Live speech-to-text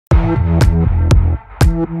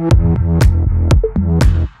The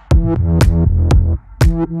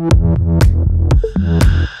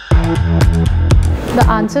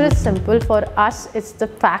answer is simple. For us, it's the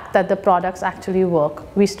fact that the products actually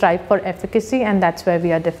work. We strive for efficacy, and that's where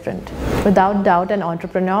we are different. Without doubt, an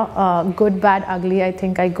entrepreneur, good, bad, ugly, I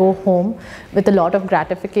think I go home with a lot of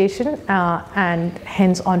gratification and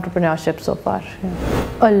hence entrepreneurship so far. Yeah.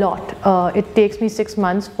 A lot. It takes me 6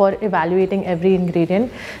 months for evaluating every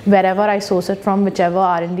ingredient, wherever I source it from, whichever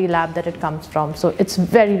R&D lab that it comes from. So it's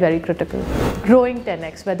very, very critical. Growing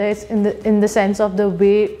 10x, whether it's in the sense of the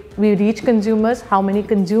way we reach consumers, how many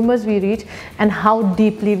consumers we reach, and how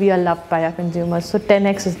deeply we are loved by our consumers. So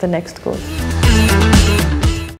 10x is the next goal.